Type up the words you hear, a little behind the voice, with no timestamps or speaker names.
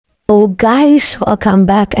Oh guys, welcome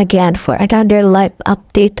back again for another live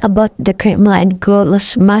update about the Creamline Goal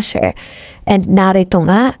Smasher. And narito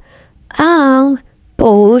nga ang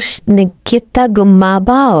post ni Kita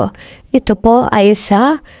Gumabaw. Ito po ay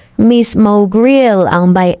sa mismo grill.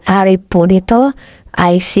 Ang may-ari po nito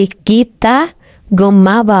ay si Kita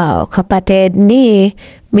Gumabaw, kapatid ni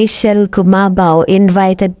Michelle Gumabaw.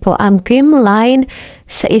 Invited po ang Creamline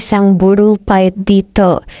sa isang Budol Fight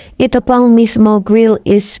dito. Ito pong mismo grill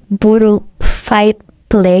is Budol Fight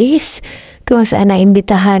Place, kung saan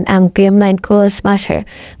naimbitahan ang Creamline Goal Smasher.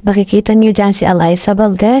 Makikita nyo dyan si Eliza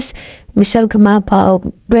Valdez, Michelle Gumabaw,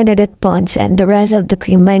 Bernadette Pons, and the rest of the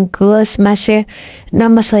Creamline Goal Smasher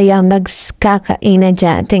na masayang nagkakainan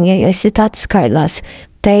dyan. Tingnan nyo si Tots Carlos,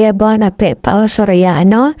 Taya Bonape, Pao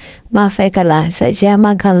Soriano, Mafay Calanza,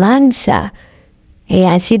 Gemma Galanza.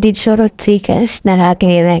 Ayan, si Dicho Rodriguez na lagi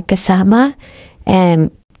nila kasama.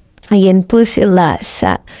 And ayan po sila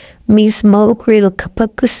sa mismo grill.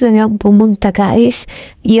 Kapag gusto nyo pumunta guys,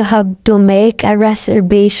 you have to make a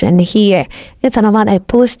reservation here. Ito naman ay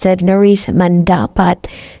posted na reason dapat.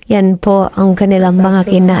 Yan po ang kanilang mga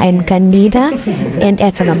kinain kanina. And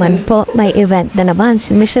ito naman po, may event na naman.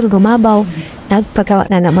 Si Michelle Gumabaw nagpagawa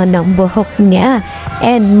na naman ng buhok niya.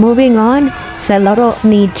 And moving on sa laro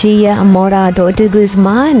ni Gia Morado de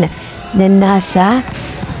Guzman na nasa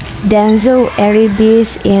Denzo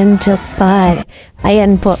Eribis in Japan.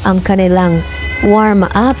 Ayan po ang kanilang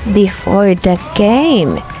warm-up before the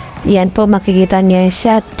game. Yan po makikita niyo yung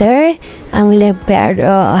setter, ang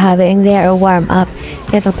libero having their warm-up.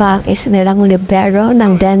 Ito pa ang isa nilang libero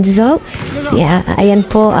ng Denzo. Yeah, ayan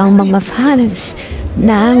po ang mga fans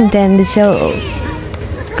ng Denzo.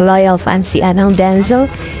 Loyal fans yan ng Denzo.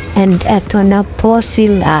 And eto na po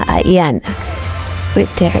sila, ayan,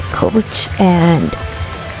 with their coach and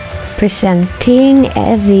presenting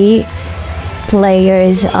the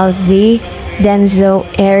players of the Denzo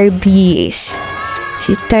Airbs.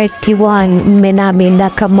 Si 31 Minami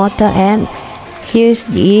Nakamoto, and here's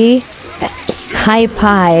the high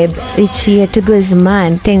five Richie to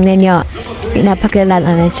Guzman. Tingnan nyo, pinapakilala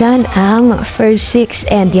na dyan ang first six,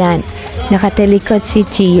 and yan, nakatalikod si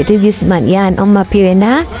Chia to Guzman. Yan, umapir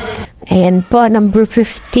na. Ayan po, number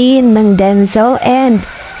 15 ng Denzo, and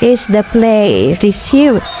is the play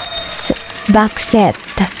receive back set.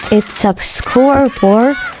 It's a score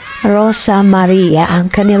for Rosa Maria, ang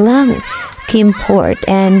kanilang Kimport.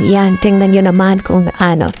 And yan, tingnan nyo naman kung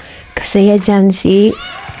ano. Kasi dyan si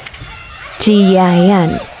Gia,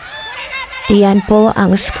 yan. Yan po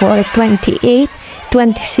ang score, 28-26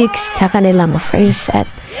 sa kanilang first set.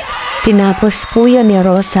 Tinapos po yun ni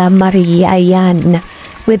Rosa Maria, yan,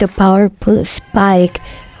 with a powerful spike.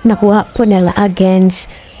 Nakuha po nila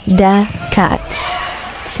against the Cats.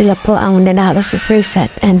 Sila po ang nanalo sa first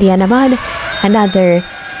set. And yan naman, another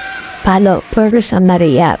palo for Rosa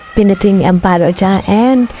Maria. Pinating ang palo dyan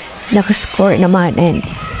and nakascore naman. And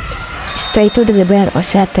straight to the libero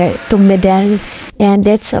setter to middle. And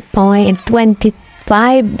it's a point,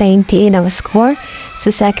 25-19 ang score. So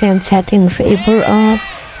second set in favor of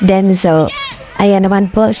Denzo. Ayan naman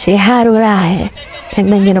po si Harurai.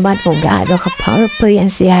 Tignan nyo naman kung gaano ka-powerful yan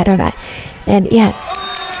si Harurai. And yan,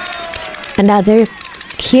 another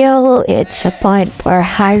kill. It's a point for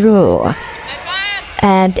Haru.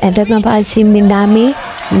 And ito naman si Minami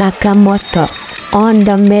Nakamoto on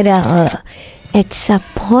the middle. It's a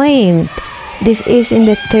point. This is in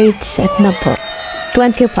the third set na po.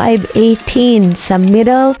 25-18 sa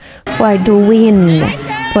middle for the win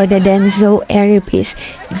for the Denzo Airbs.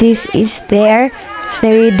 This is their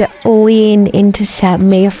third win into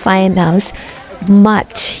semi-finals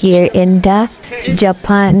match here in the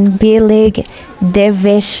Japan B-League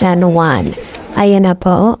Division 1. Ayan na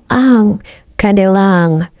po ang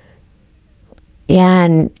kanilang,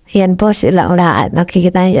 yan po sila lahat.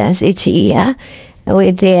 Nakikita niyo si Chia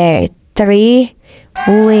with their 3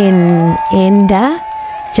 win in the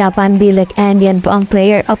Japan B-League. And yan po ang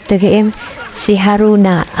player of the game, si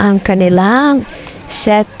Haruna, ang kanilang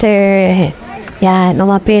setter. Yan,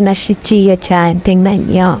 umapir na si Chia dyan. Tingnan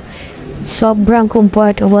nyo, sobrang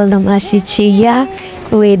comfortable naman si Chia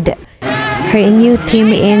with her new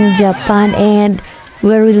team in Japan, and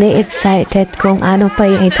we're really excited kung ano pa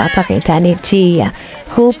yung ipapakita ni Chia.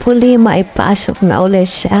 Hopefully, maipasok na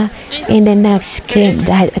ulit siya in the next game,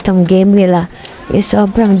 dahil itong game nila is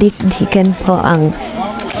sobrang dikdikan po ang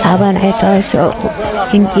laban ito. So,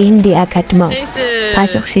 hindi agad mo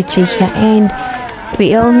pasok si Chia. And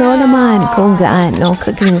we all know naman kung gaano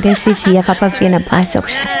kaganda si Chia kapag pinapasok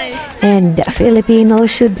siya. And the Filipinos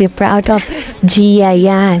should be proud of Gia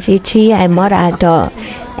yan. Si Chia ay Morado.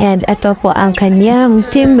 And ito po ang kanyang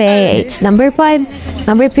teammates. Number 5,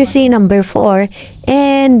 number 15, number 4,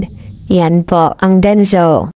 and yan po ang Denzo.